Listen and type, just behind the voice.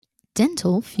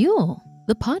Dental Fuel,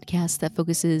 the podcast that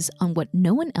focuses on what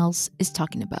no one else is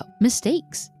talking about: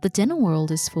 mistakes. The dental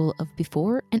world is full of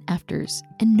before and afters,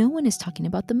 and no one is talking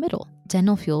about the middle.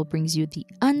 Dental Fuel brings you the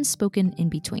unspoken in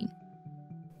between.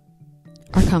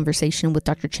 Our conversation with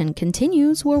Dr. Chen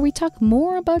continues, where we talk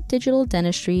more about digital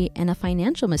dentistry and a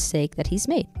financial mistake that he's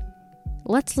made.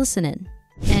 Let's listen in.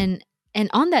 And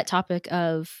on that topic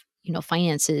of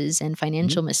finances and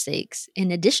financial mistakes,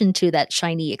 in addition to that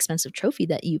shiny, expensive trophy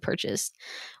that you purchased,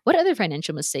 what other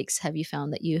financial mistakes have you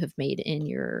found that you have made in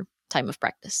your time of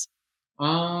practice?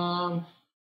 Again,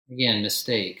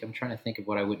 mistake. I'm trying to think of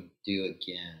what I wouldn't do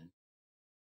again.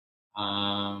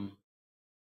 Well,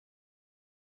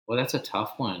 that's a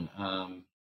tough one.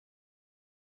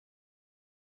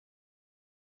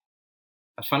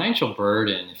 A financial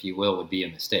burden, if you will, would be a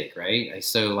mistake, right?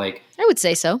 So, like, I would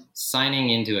say so. signing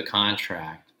into a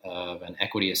contract of an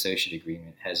equity associate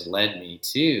agreement has led me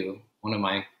to one of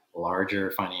my larger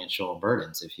financial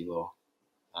burdens, if you will.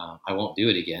 I won't do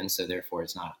it again, so therefore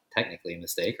it's not technically a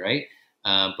mistake, right?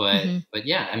 But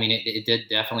yeah, I mean, it did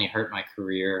definitely hurt my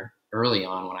career early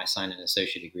on when I signed an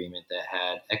associate agreement that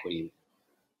had equity.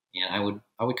 And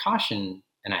I would caution,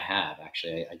 and I have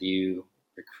actually, I do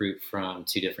recruit from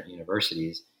two different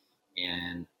universities,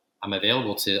 and I'm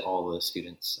available to all the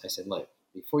students. I said, look,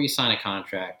 before you sign a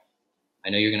contract, I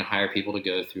know you're going to hire people to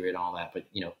go through it and all that, but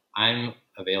I'm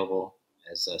available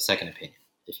as a second opinion,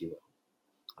 if you will.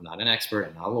 I'm not an expert,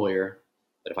 I'm not a lawyer,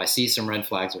 but if I see some red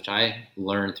flags, which I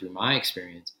learned through my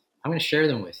experience, I'm going to share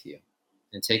them with you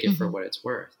and take it for what it's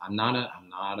worth. I'm not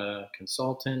a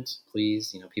consultant.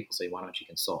 Please, people say, why don't you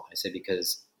consult? I say,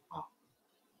 because, well,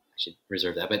 I should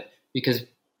reserve that, but because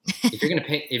if you're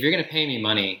going to pay me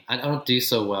money, I don't do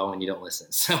so well when you don't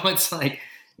listen. So it's like,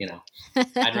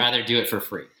 I'd rather do it for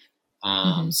free.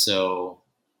 So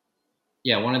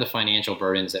yeah, one of the financial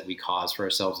burdens that we cause for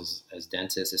ourselves as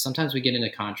dentists is sometimes we get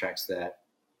into contracts that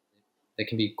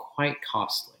can be quite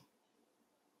costly.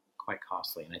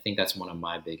 And I think that's one of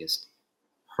my biggest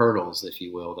hurdles, if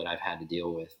you will, that I've had to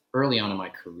deal with early on in my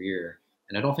career.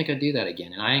 And I don't think I'd do that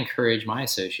again. And I encourage my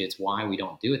associates why we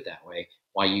don't do it that way,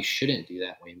 why you shouldn't do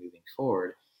that way moving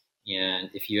forward. And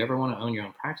if you ever want to own your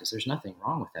own practice, there's nothing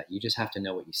wrong with that. You just have to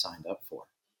know what you signed up for.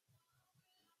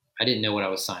 I didn't know what I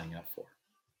was signing up for.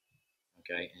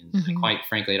 Okay. And quite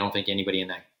frankly, I don't think anybody in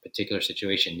that particular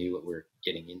situation knew what we're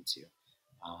getting into.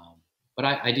 But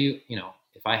I do,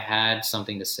 if I had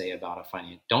something to say about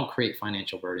don't create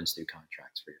financial burdens through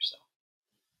contracts for yourself.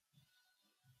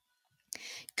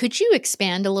 Could you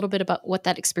expand a little bit about what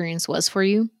that experience was for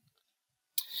you?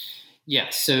 Yeah.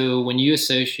 So when you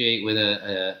associate with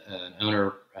an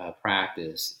owner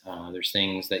practice, there's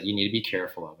things that you need to be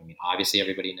careful of. I mean, obviously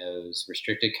everybody knows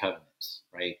restricted covenants,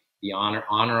 right? Be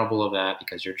honorable of that,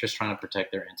 because you're just trying to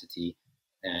protect their entity,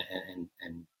 and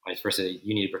vice versa.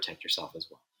 You need to protect yourself as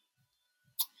well.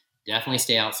 Definitely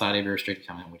stay outside of your restricted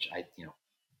covenant, which I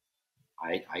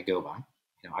go by.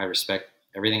 I respect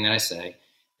everything that I say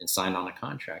and signed on a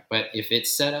contract. But if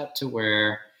it's set up to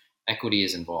where equity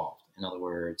is involved, in other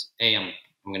words, hey, I'm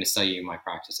going to sell you my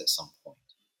practice at some point.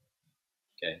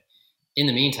 Okay. In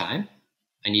the meantime,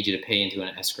 I need you to pay into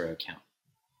an escrow account.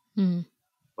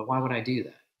 But why would I do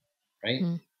that? Right?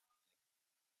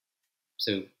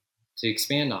 So to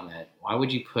expand on that, why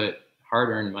would you put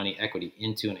hard-earned money equity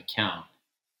into an account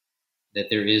that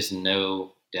there is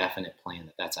no definite plan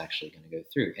that that's actually going to go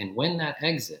through? And when that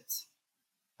exits,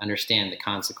 understand the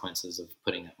consequences of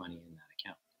putting that money in that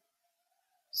account.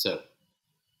 So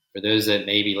for those that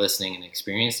may be listening and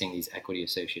experiencing these equity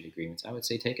associate agreements, I would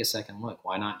say take a second look.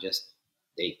 Why not just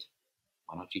date?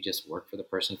 Why don't you just work for the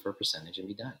person for a percentage and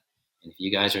be done? And if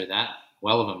you guys are that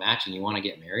well of a match and you want to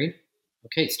get married,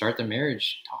 okay, start the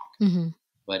marriage talk.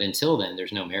 But until then,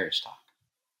 there's no marriage talk.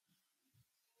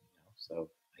 So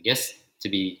I guess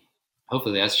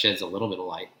hopefully that sheds a little bit of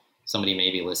light. Somebody may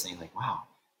be listening like, wow,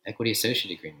 equity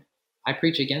associate agreement. I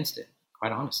preach against it,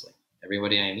 quite honestly.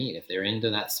 Everybody I meet, if they're into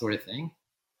that sort of thing,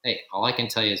 hey, all I can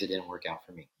tell you is it didn't work out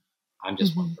for me. I'm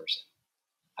just one person.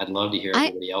 I'd love to hear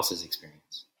everybody else's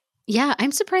experience. Yeah,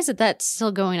 I'm surprised that that's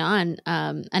still going on.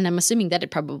 And I'm assuming that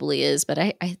it probably is, but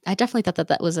I definitely thought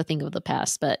that was a thing of the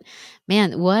past. But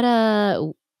man,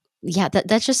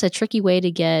 that's just a tricky way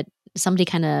to get somebody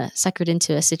kind of suckered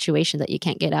into a situation that you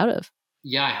can't get out of.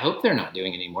 Yeah, I hope they're not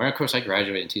doing it anymore. Of course, I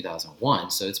graduated in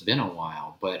 2001, so it's been a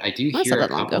while. But I do hear a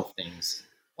couple of things.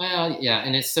 Well, yeah,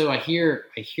 and it's so I hear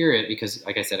it because,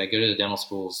 like I said, I go to the dental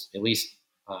schools at least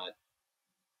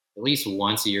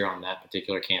once a year on that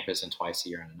particular campus and twice a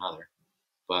year on another.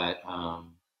 But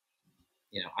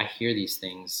I hear these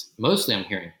things. Mostly, I'm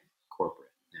hearing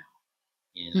corporate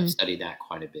now, and I've studied that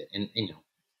quite a bit. And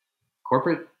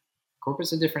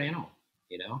corporate's a different animal,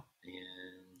 and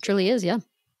Truly is, yeah.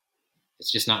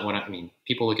 it's just not what I mean.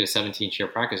 People look at a 17 share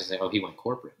practice and say, "Oh, he went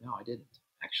corporate." No, I didn't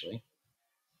actually.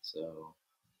 So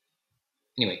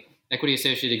anyway, equity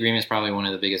associate agreement is probably one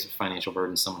of the biggest financial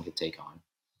burdens someone could take on.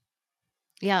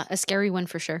 Yeah, a scary one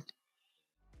for sure.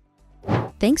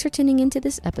 Thanks for tuning into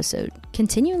this episode.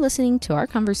 Continue listening to our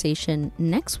conversation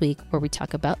next week where we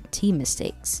talk about T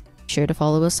mistakes. Be sure to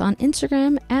follow us on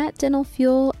Instagram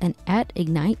 @DentalFuel and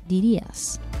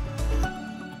 @IgniteDDS.